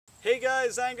Hey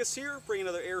guys, Angus here, bringing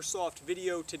another Airsoft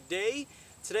video today.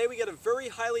 Today we got a very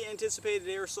highly anticipated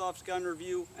Airsoft gun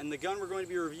review, and the gun we're going to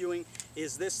be reviewing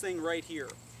is this thing right here.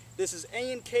 This is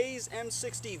A&K's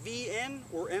M60VN,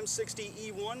 or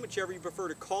M60E1, whichever you prefer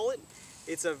to call it.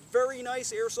 It's a very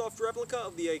nice Airsoft replica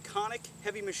of the iconic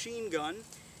heavy machine gun.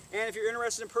 And if you're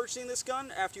interested in purchasing this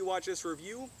gun after you watch this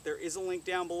review, there is a link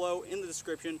down below in the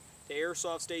description to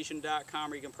airsoftStation.com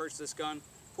where you can purchase this gun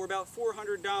for about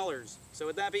 $400. So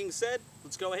with that being said,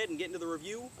 let's go ahead and get into the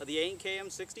review of the A&K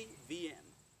M60VN.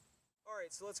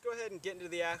 Alright, so let's go ahead and get into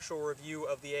the actual review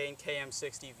of the A&K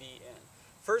M60VN.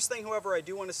 First thing, however, I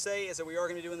do want to say is that we are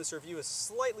going to be doing this review is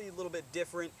slightly a little bit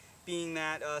different, being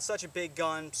that such a big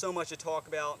gun, so much to talk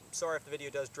about. Sorry if the video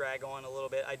does drag on a little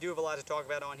bit. I do have a lot to talk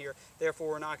about on here, therefore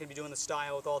we're not going to be doing the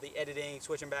style with all the editing,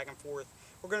 switching back and forth.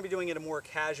 We're going to be doing it a more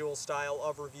casual style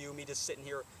of review, me just sitting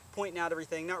here pointing out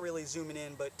everything, not really zooming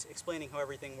in, but explaining how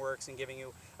everything works and giving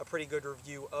you a pretty good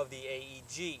review of the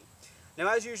AEG. Now,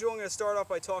 as usual, I'm going to start off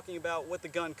by talking about what the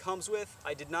gun comes with.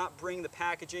 I did not bring the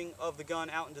packaging of the gun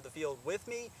out into the field with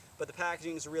me, but the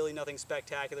packaging is really nothing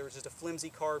spectacular. It's just a flimsy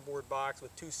cardboard box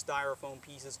with two styrofoam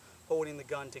pieces holding the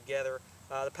gun together.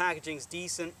 The packaging's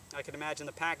decent. I can imagine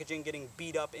the packaging getting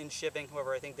beat up in shipping.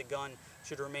 However, I think the gun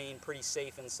should remain pretty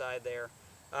safe inside there.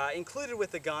 Included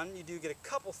with the gun, you do get a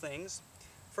couple things.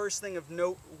 First thing of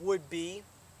note would be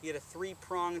you get a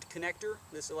three-pronged connector.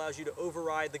 This allows you to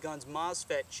override the gun's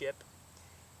MOSFET chip.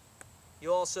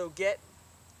 You also get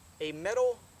a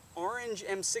metal orange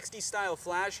M60 style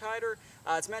flash hider.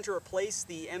 It's meant to replace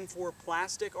the M4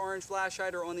 plastic orange flash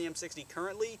hider on the M60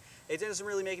 currently. It doesn't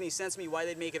really make any sense to me why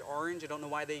they'd make it orange. I don't know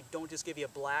why they don't just give you a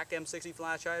black M60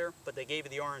 flash hider, but they gave you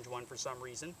the orange one for some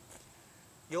reason.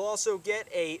 You'll also get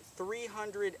a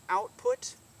 300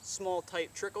 output small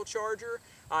type trickle charger.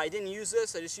 I didn't use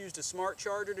this, I just used a smart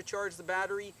charger to charge the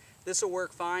battery. This will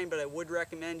work fine, but I would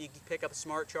recommend you pick up a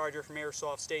smart charger from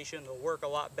Airsoft Station. It'll work a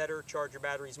lot better, charge your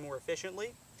batteries more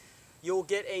efficiently. You'll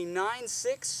get a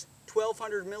 9.6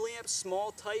 1200 milliamp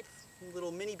small type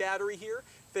little mini battery here.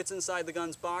 Fits inside the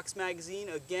gun's box magazine.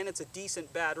 Again, it's a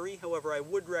decent battery, however I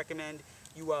would recommend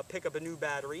you pick up a new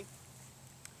battery.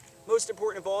 Most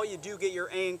important of all, you do get your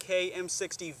A&K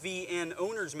M60VN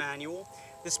owner's manual.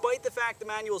 Despite the fact the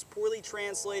manual is poorly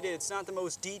translated, it's not the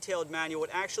most detailed manual. It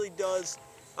actually does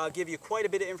give you quite a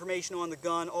bit of information on the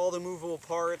gun, all the movable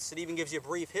parts. It even gives you a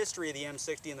brief history of the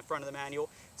M60 in the front of the manual.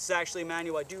 It's actually a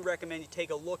manual I do recommend you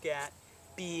take a look at,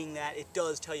 being that it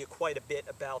does tell you quite a bit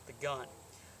about the gun.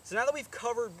 So now that we've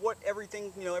covered what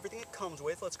everything it comes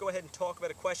with, let's go ahead and talk about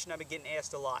a question I've been getting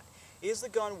asked a lot. Is the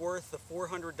gun worth the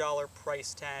 $400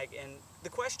 price tag? And the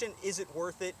question, is it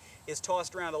worth it, is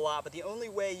tossed around a lot, but the only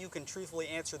way you can truthfully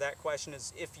answer that question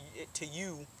is if to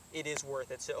you it is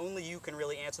worth it. So only you can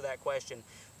really answer that question.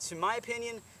 So in my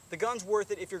opinion, the gun's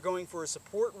worth it if you're going for a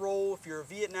support role, if you're a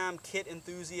Vietnam kit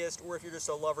enthusiast, or if you're just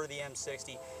a lover of the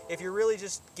M60. If you're really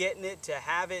just getting it to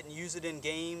have it and use it in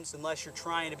games, unless you're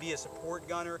trying to be a support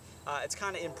gunner, it's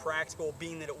kind of impractical,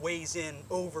 being that it weighs in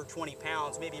over 20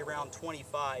 pounds, maybe around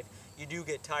 25. You do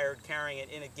get tired carrying it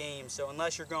in a game. So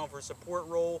unless you're going for a support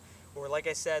role, or like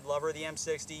I said, lover of the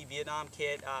M60, Vietnam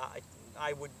kit,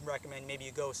 I would recommend maybe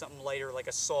you go something lighter like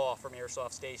a SAW from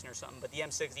Airsoft Station or something, but the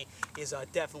M60 is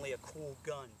definitely a cool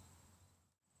gun.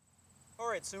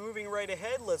 Alright, so moving right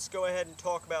ahead, let's go ahead and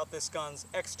talk about this gun's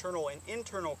external and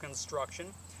internal construction.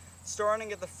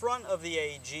 Starting at the front of the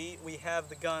AEG, we have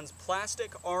the gun's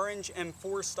plastic orange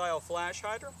M4 style flash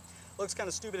hider. Looks kind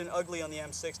of stupid and ugly on the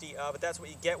M60, but that's what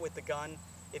you get with the gun.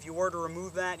 If you were to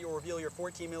remove that, you'll reveal your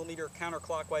 14mm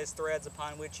counterclockwise threads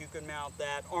upon which you could mount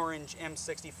that orange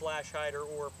M60 flash hider,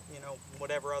 or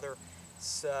whatever other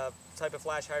type of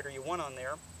flash hider you want on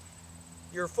there.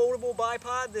 Your foldable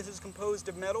bipod, this is composed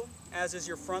of metal, as is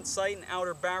your front sight and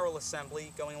outer barrel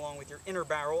assembly, going along with your inner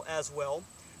barrel as well.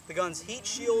 The gun's heat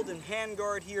shield and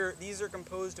handguard here, these are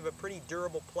composed of a pretty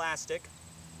durable plastic.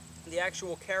 The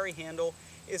actual carry handle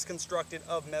is constructed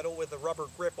of metal with a rubber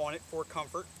grip on it for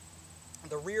comfort.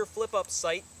 The rear flip-up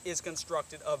sight is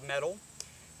constructed of metal.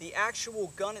 The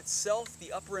actual gun itself,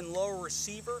 the upper and lower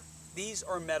receiver, these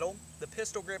are metal. The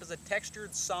pistol grip is a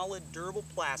textured, solid, durable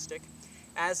plastic,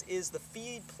 as is the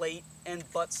feed plate and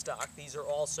buttstock. These are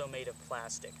also made of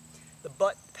plastic. The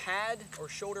butt pad or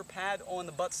shoulder pad on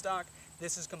the buttstock,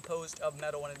 this is composed of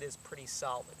metal and it is pretty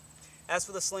solid. As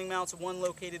for the sling mounts, one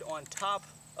located on top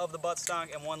of the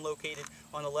buttstock and one located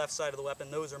on the left side of the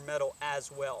weapon, those are metal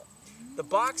as well. The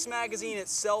box magazine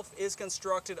itself is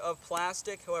constructed of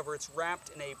plastic, however it's wrapped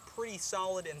in a pretty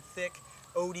solid and thick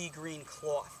OD green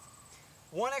cloth.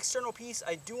 One external piece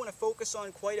I do want to focus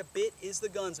on quite a bit is the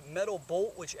gun's metal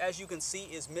bolt, which as you can see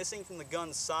is missing from the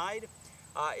gun's side.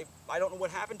 I don't know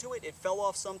what happened to it. It fell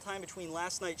off sometime between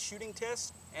last night's shooting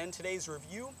test and today's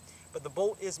review, but the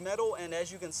bolt is metal, and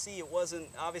as you can see, it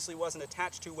obviously wasn't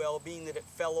attached too well, being that it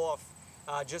fell off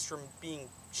just from being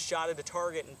shot at a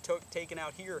target and taken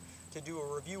out here to do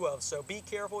a review of. So be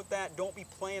careful with that. Don't be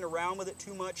playing around with it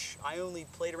too much. I only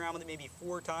played around with it maybe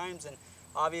 4 times, and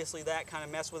obviously that kind of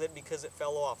messed with it because it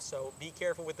fell off. So be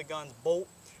careful with the gun's bolt,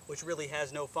 which really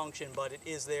has no function, but it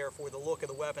is there for the look of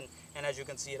the weapon, and as you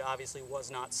can see, it obviously was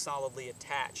not solidly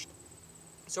attached.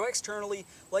 So externally,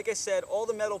 like I said, all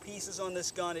the metal pieces on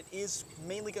this gun, it is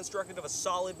mainly constructed of a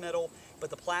solid metal, but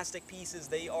the plastic pieces,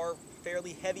 they are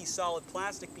fairly heavy, solid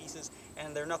plastic pieces,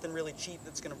 and they're nothing really cheap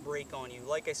that's going to break on you.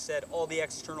 Like I said, all the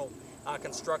external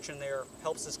construction there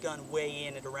helps this gun weigh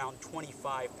in at around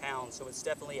 25 pounds, so it's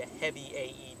definitely a heavy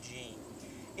AEG.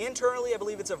 Internally, I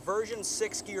believe it's a version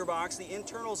 6 gearbox. The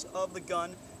internals of the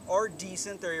gun are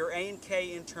decent. They're your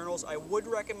A&K internals. I would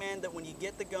recommend that when you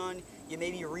get the gun, you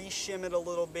maybe re-shim it a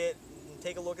little bit and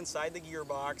take a look inside the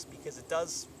gearbox, because it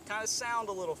does kind of sound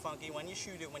a little funky when you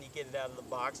shoot it when you get it out of the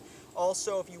box.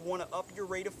 Also, if you want to up your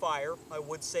rate of fire, I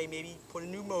would say maybe put a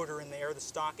new motor in there. The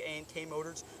stock A&K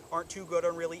motors aren't too good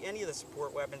on really any of the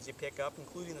support weapons you pick up,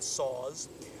 including the saws.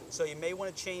 So you may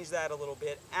want to change that a little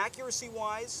bit.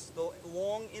 Accuracy-wise, the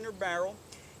long inner barrel,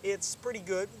 it's pretty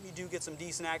good. You do get some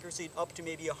decent accuracy up to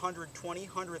maybe 120,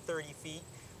 130 feet.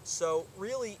 So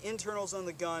really, internals on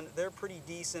the gun, they're pretty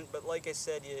decent, but like I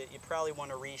said, you probably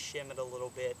want to re-shim it a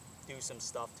little bit, do some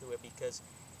stuff to it, because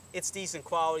it's decent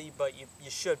quality, but you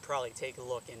should probably take a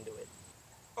look into it.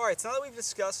 Alright, so now that we've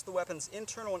discussed the weapon's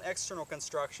internal and external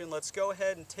construction, let's go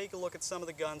ahead and take a look at some of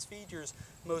the gun's features,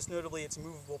 most notably its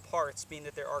movable parts, being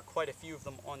that there are quite a few of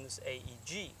them on this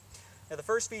AEG. Now, the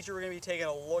first feature we're going to be taking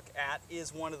a look at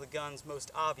is one of the gun's most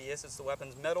obvious. It's the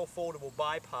weapon's metal foldable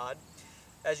bipod.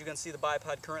 As you can see, the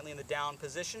bipod currently in the down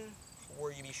position,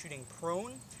 where you'll be shooting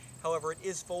prone. However, it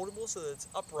is foldable so that it's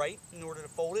upright. In order to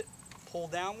fold it, pull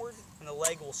downward, and the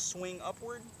leg will swing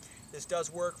upward. This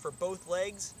does work for both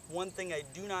legs. One thing I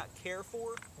do not care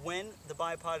for when the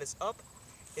bipod is up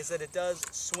is that it does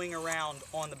swing around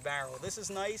on the barrel. This is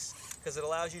nice because it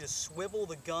allows you to swivel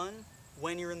the gun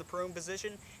when you're in the prone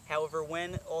position. However,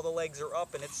 when all the legs are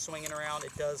up and it's swinging around,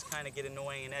 it does kind of get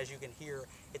annoying, and as you can hear,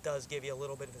 it does give you a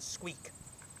little bit of a squeak.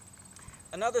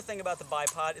 Another thing about the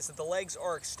bipod is that the legs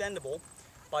are extendable.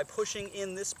 By pushing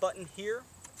in this button here,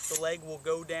 the leg will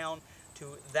go down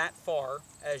to that far,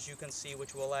 as you can see,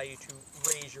 which will allow you to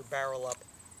raise your barrel up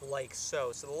like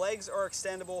so. So the legs are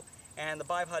extendable, and the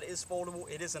bipod is foldable.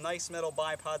 It is a nice metal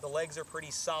bipod. The legs are pretty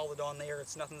solid on there.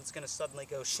 It's nothing that's going to suddenly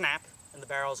go snap and the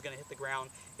barrel is going to hit the ground.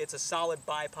 It's a solid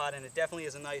bipod, and it definitely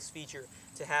is a nice feature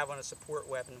to have on a support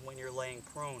weapon when you're laying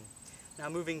prone. Now,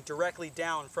 moving directly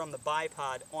down from the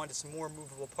bipod onto some more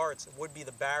movable parts would be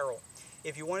the barrel.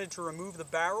 If you wanted to remove the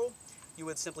barrel, you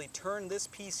would simply turn this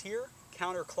piece here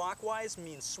counterclockwise,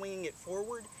 means swinging it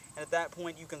forward, and at that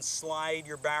point you can slide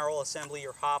your barrel assembly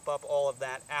or hop up all of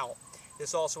that out.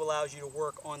 This also allows you to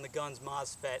work on the gun's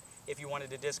MOSFET if you wanted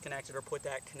to disconnect it or put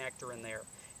that connector in there.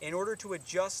 In order to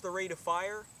adjust the rate of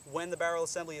fire when the barrel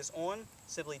assembly is on,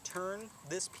 simply turn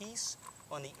this piece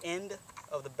on the end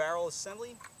of the barrel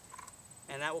assembly,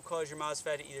 and that will cause your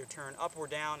MOSFET to either turn up or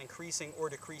down, increasing or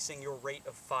decreasing your rate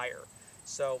of fire.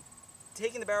 So,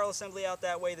 taking the barrel assembly out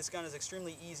that way, this gun is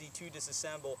extremely easy to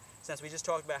disassemble. Since we just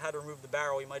talked about how to remove the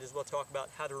barrel, we might as well talk about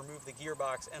how to remove the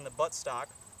gearbox and the buttstock.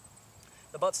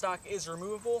 The buttstock is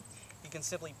removable. You can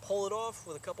simply pull it off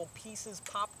with a couple pieces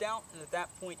popped out, and at that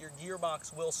point your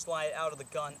gearbox will slide out of the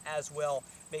gun as well,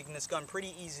 making this gun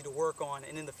pretty easy to work on,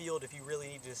 and in the field, if you really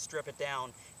need to strip it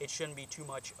down, it shouldn't be too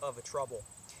much of a trouble.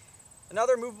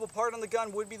 Another movable part on the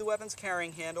gun would be the weapon's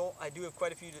carrying handle. I do have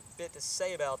quite a bit to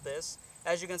say about this.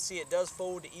 As you can see, it does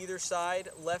fold to either side,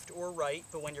 left or right,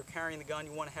 but when you're carrying the gun,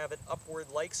 you want to have it upward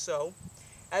like so.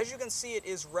 As you can see, it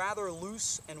is rather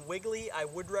loose and wiggly. I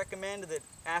would recommend that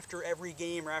after every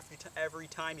game or after every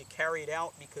time you carry it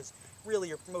out, because really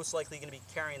you're most likely going to be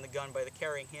carrying the gun by the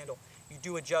carrying handle, you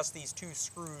do adjust these 2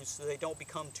 screws so they don't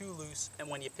become too loose, and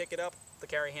when you pick it up, the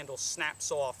carry handle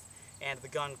snaps off and the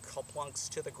gun plunks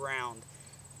to the ground.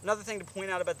 Another thing to point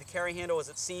out about the carry handle is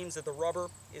it seems that the rubber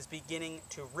is beginning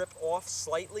to rip off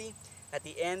slightly at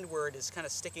the end, where it is kind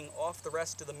of sticking off the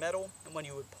rest of the metal, and when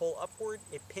you would pull upward,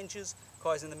 it pinches,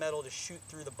 causing the metal to shoot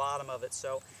through the bottom of it.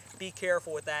 So be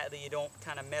careful with that you don't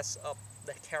kind of mess up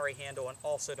the carry handle and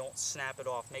also don't snap it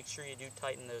off. Make sure you do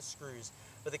tighten those screws.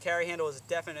 But the carry handle is a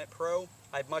definite pro.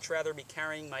 I'd much rather be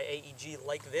carrying my AEG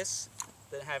like this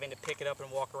than having to pick it up and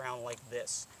walk around like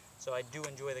this. So I do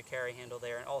enjoy the carry handle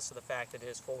there, and also the fact that it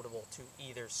is foldable to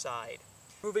either side.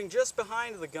 Moving just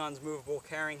behind the gun's movable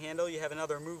carrying handle, you have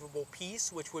another movable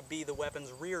piece, which would be the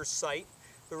weapon's rear sight.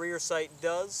 The rear sight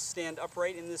does stand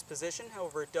upright in this position,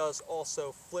 however it does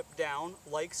also flip down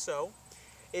like so.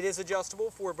 It is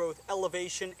adjustable for both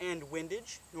elevation and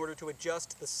windage. In order to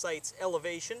adjust the sight's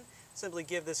elevation, simply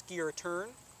give this gear a turn.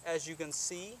 As you can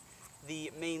see,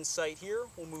 the main sight here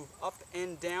will move up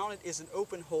and down. It is an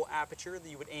open hole aperture that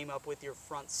you would aim up with your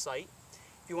front sight.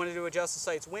 If you wanted to adjust the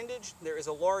sight's windage, there is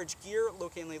a large gear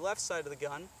located on the left side of the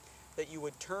gun that you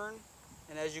would turn,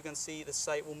 and as you can see, the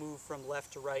sight will move from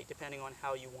left to right depending on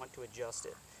how you want to adjust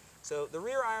it. So the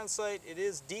rear iron sight, it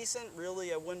is decent.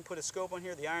 Really, I wouldn't put a scope on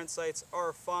here. The iron sights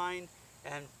are fine,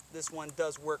 and this one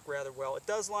does work rather well. It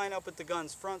does line up with the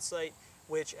gun's front sight,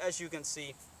 which, as you can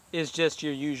see, is just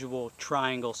your usual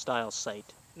triangle style sight.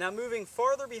 Now moving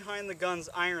farther behind the gun's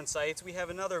iron sights, we have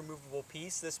another movable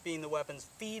piece, this being the weapon's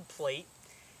feed plate.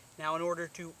 Now in order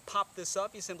to pop this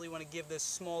up, you simply want to give this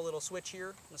small little switch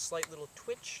here a slight little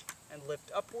twitch and lift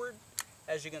upward.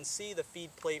 As you can see, the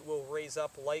feed plate will raise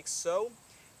up like so.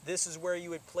 This is where you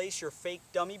would place your fake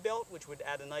dummy belt, which would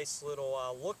add a nice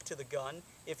little look to the gun.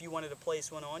 If you wanted to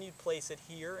place one on, you'd place it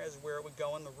here as where it would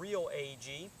go in the real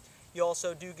AEG. You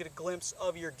also do get a glimpse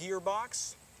of your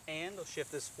gearbox, and I'll shift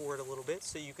this forward a little bit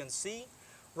so you can see.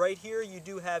 Right here you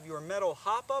do have your metal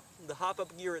hop-up. The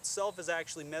hop-up gear itself is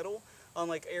actually metal,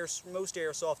 unlike most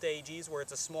Airsoft AEGs where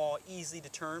it's a small,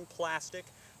 easy-to-turn plastic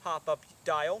hop-up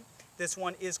dial. This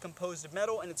one is composed of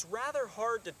metal, and it's rather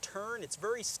hard to turn. It's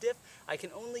very stiff. I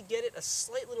can only get it a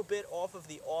slight little bit off of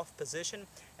the off position,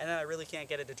 and then I really can't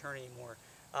get it to turn anymore.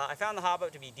 I found the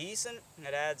hop-up to be decent.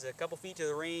 It adds a couple feet to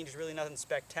the range. It's really nothing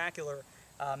spectacular,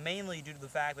 mainly due to the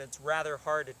fact that it's rather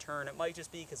hard to turn. It might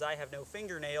just be because I have no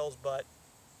fingernails, but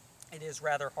it is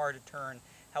rather hard to turn.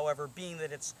 However, being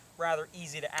that it's rather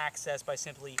easy to access by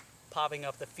simply popping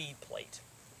up the feed plate.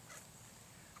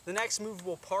 The next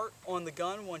movable part on the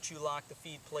gun, once you lock the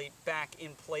feed plate back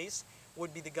in place,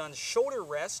 would be the gun's shoulder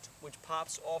rest, which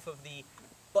pops off of the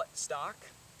buttstock.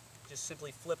 Just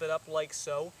simply flip it up like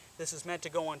so. This is meant to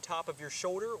go on top of your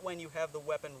shoulder when you have the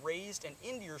weapon raised and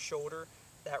into your shoulder.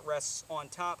 That rests on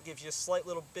top, gives you a slight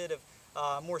little bit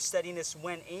of more steadiness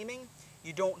when aiming.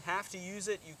 You don't have to use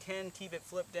it. You can keep it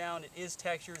flipped down. It is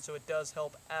textured, so it does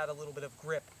help add a little bit of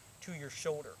grip to your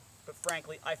shoulder. But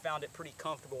frankly, I found it pretty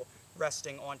comfortable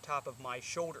resting on top of my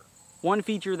shoulder. One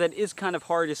feature that is kind of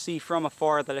hard to see from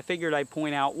afar that I figured I'd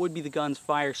point out would be the gun's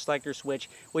fire selector switch,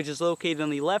 which is located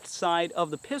on the left side of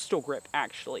the pistol grip,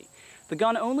 actually. The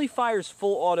gun only fires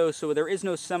full auto, so there is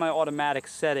no semi-automatic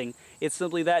setting. It's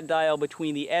simply that dial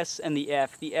between the S and the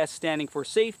F, the S standing for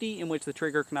safety, in which the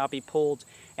trigger cannot be pulled,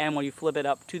 and when you flip it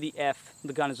up to the F,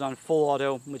 the gun is on full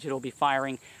auto, which it'll be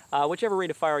firing whichever rate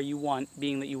of fire you want,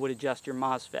 being that you would adjust your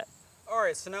MOSFET.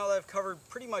 Alright, so now that I've covered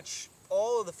pretty much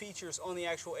all of the features on the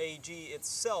actual AEG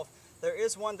itself, there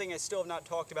is one thing I still have not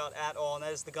talked about at all, and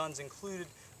that is the gun's included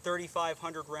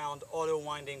 3,500 round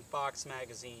auto-winding box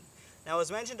magazine. Now, as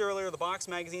mentioned earlier, the box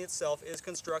magazine itself is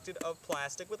constructed of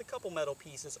plastic with a couple metal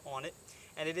pieces on it,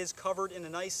 and it is covered in a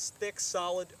nice, thick,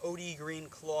 solid OD green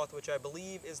cloth, which I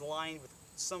believe is lined with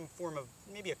some form of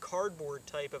maybe a cardboard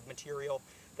type of material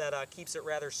that keeps it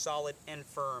rather solid and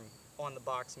firm on the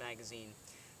box magazine.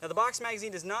 Now, the box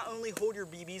magazine does not only hold your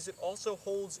BBs, it also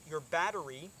holds your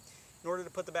battery. In order to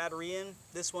put the battery in,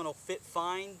 this one will fit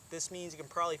fine. This means you can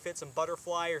probably fit some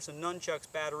butterfly or some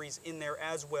nunchucks batteries in there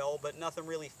as well, but nothing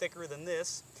really thicker than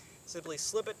this. Simply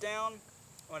slip it down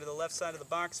onto the left side of the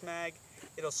box mag.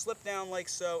 It'll slip down like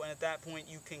so, and at that point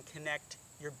you can connect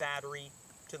your battery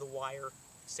to the wire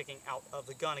sticking out of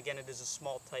the gun. Again, it is a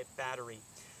small type battery.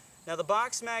 Now, the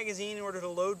box magazine, in order to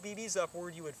load BBs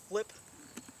upward, you would flip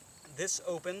this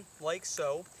open like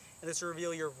so, and this will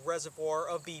reveal your reservoir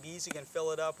of BBs. You can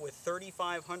fill it up with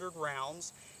 3,500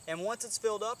 rounds, and once it's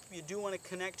filled up, you do want to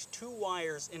connect two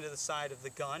wires into the side of the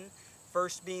gun,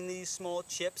 first being these small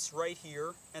chips right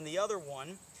here, and the other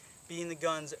one being the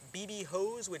gun's BB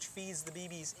hose, which feeds the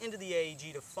BBs into the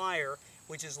AEG to fire,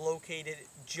 which is located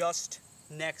just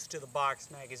next to the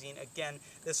box magazine. Again,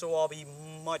 this will all be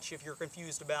much, if you're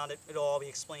confused about it, it'll all be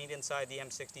explained inside the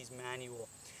M60's manual.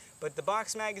 But the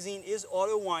box magazine is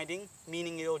auto-winding,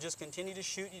 meaning it'll just continue to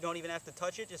shoot. You don't even have to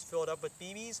touch it. Just fill it up with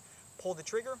BBs, pull the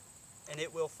trigger, and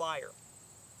it will fire.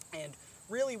 And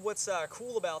really what's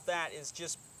cool about that is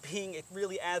just it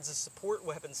really adds a support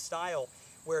weapon style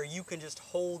where you can just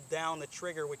hold down the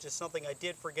trigger, which is something I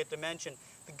did forget to mention.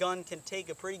 the gun can take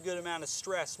a pretty good amount of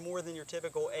stress, more than your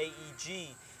typical AEG,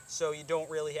 so you don't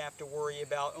really have to worry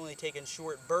about only taking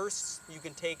short bursts. You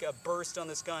can take a burst on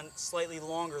this gun slightly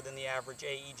longer than the average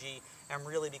AEG and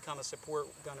really become a support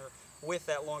gunner with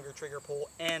that longer trigger pull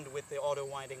and with the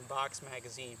auto-winding box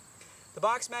magazine. The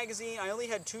box magazine, I only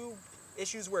had 2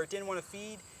 issues where it didn't want to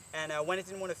feed, and when it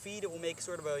didn't want to feed, it will make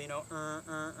sort of a,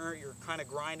 your kind of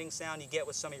grinding sound you get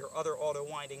with some of your other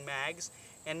auto-winding mags.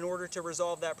 And in order to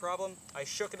resolve that problem, I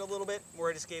shook it a little bit, or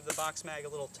I just gave the box mag a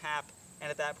little tap, and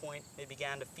at that point, it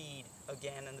began to feed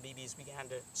again, and the BBs began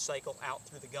to cycle out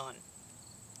through the gun.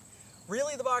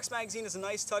 Really, the box magazine is a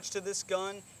nice touch to this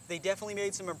gun. They definitely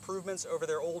made some improvements over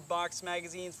their old box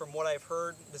magazines. From what I've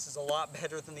heard, this is a lot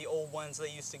better than the old ones they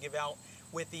used to give out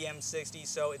with the M60,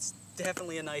 so it's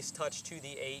definitely a nice touch to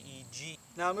the AEG.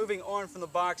 Now, moving on from the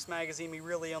box magazine, we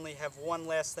really only have one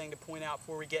last thing to point out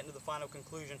before we get into the final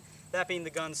conclusion, that being the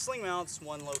gun's sling mounts,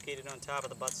 one located on top of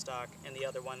the buttstock and the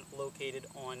other one located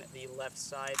on the left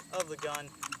side of the gun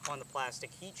on the plastic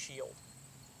heat shield.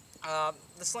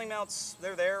 The sling mounts,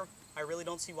 they're there. I really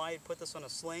don't see why you'd put this on a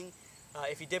sling.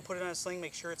 If you did put it on a sling,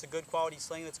 make sure it's a good quality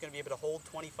sling that's going to be able to hold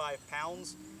 25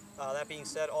 pounds. That being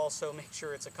said, also make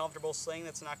sure it's a comfortable sling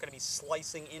that's not going to be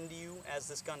slicing into you as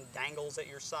this gun dangles at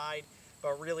your side.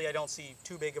 But really, I don't see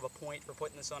too big of a point for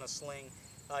putting this on a sling.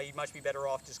 You'd much be better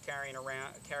off just carrying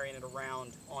it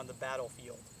around on the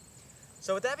battlefield.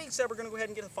 So with that being said, we're going to go ahead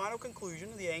and get the final conclusion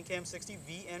of the A&K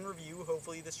M60VN review.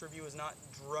 Hopefully this review is not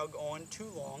drug on too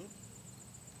long.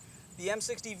 The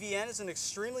M60VN is an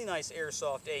extremely nice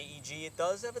airsoft AEG. It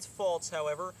does have its faults,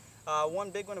 however.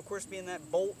 One big one, of course, being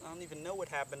that bolt. I don't even know what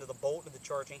happened to the bolt or the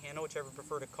charging handle, whichever you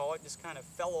prefer to call it. Just kind of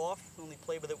fell off. Only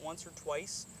played with it once or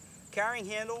twice. Carrying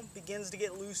handle begins to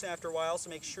get loose after a while, so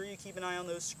make sure you keep an eye on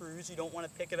those screws. You don't want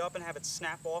to pick it up and have it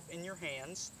snap off in your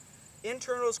hands.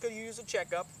 Internals could use a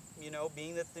checkup,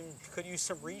 being that they could use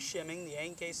some re-shimming. The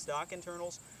A&K stock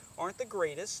internals aren't the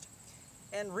greatest.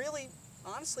 And really,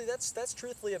 honestly, that's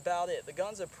truthfully about it. The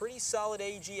gun's a pretty solid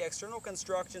AEG. External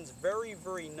construction's very,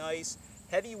 very nice.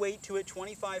 Heavy weight to it,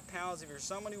 25 pounds. If you're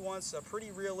someone who wants a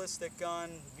pretty realistic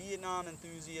gun, Vietnam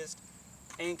enthusiast,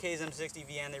 A&K's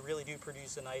M60VN, they really do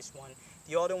produce a nice one.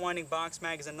 The auto-winding box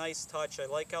mag is a nice touch. I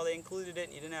like how they included it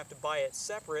and you didn't have to buy it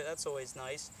separate. That's always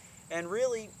nice. And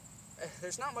really,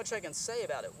 there's not much I can say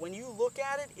about it. When you look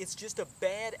at it, it's just a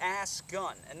badass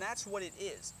gun, and that's what it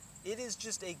is. It is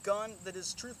just a gun that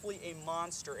is truthfully a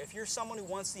monster. If you're someone who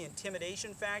wants the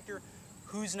intimidation factor,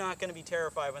 who's not going to be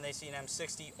terrified when they see an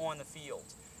M60 on the field?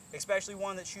 Especially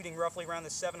one that's shooting roughly around the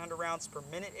 700 rounds per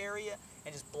minute area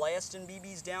and just blasting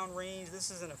BBs down range.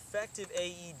 This is an effective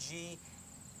AEG.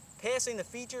 Passing the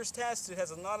features test, it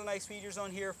has a lot of nice features on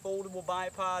here. Foldable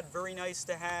bipod, very nice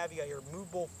to have. You got your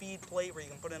movable feed plate where you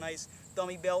can put a nice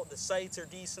dummy belt. The sights are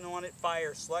decent on it.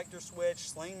 Fire selector switch,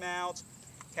 sling mounts,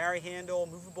 carry handle,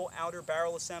 movable outer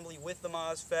barrel assembly with the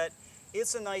MOSFET.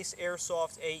 It's a nice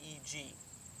airsoft AEG.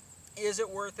 Is it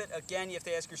worth it? Again, you have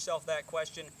to ask yourself that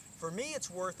question. For me, it's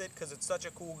worth it because it's such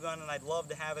a cool gun and I'd love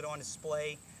to have it on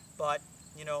display. But,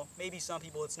 maybe some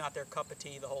people it's not their cup of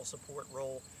tea, the whole support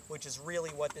role, which is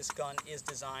really what this gun is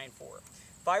designed for.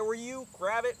 If I were you,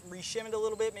 grab it, re-shim it a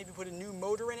little bit, maybe put a new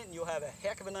motor in it, and you'll have a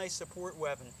heck of a nice support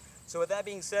weapon. So with that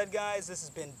being said, guys, this has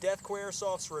been Deathcore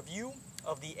Airsoft's review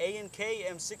of the A&K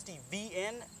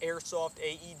M60VN Airsoft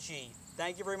AEG.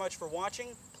 Thank you very much for watching.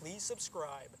 Please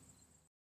subscribe.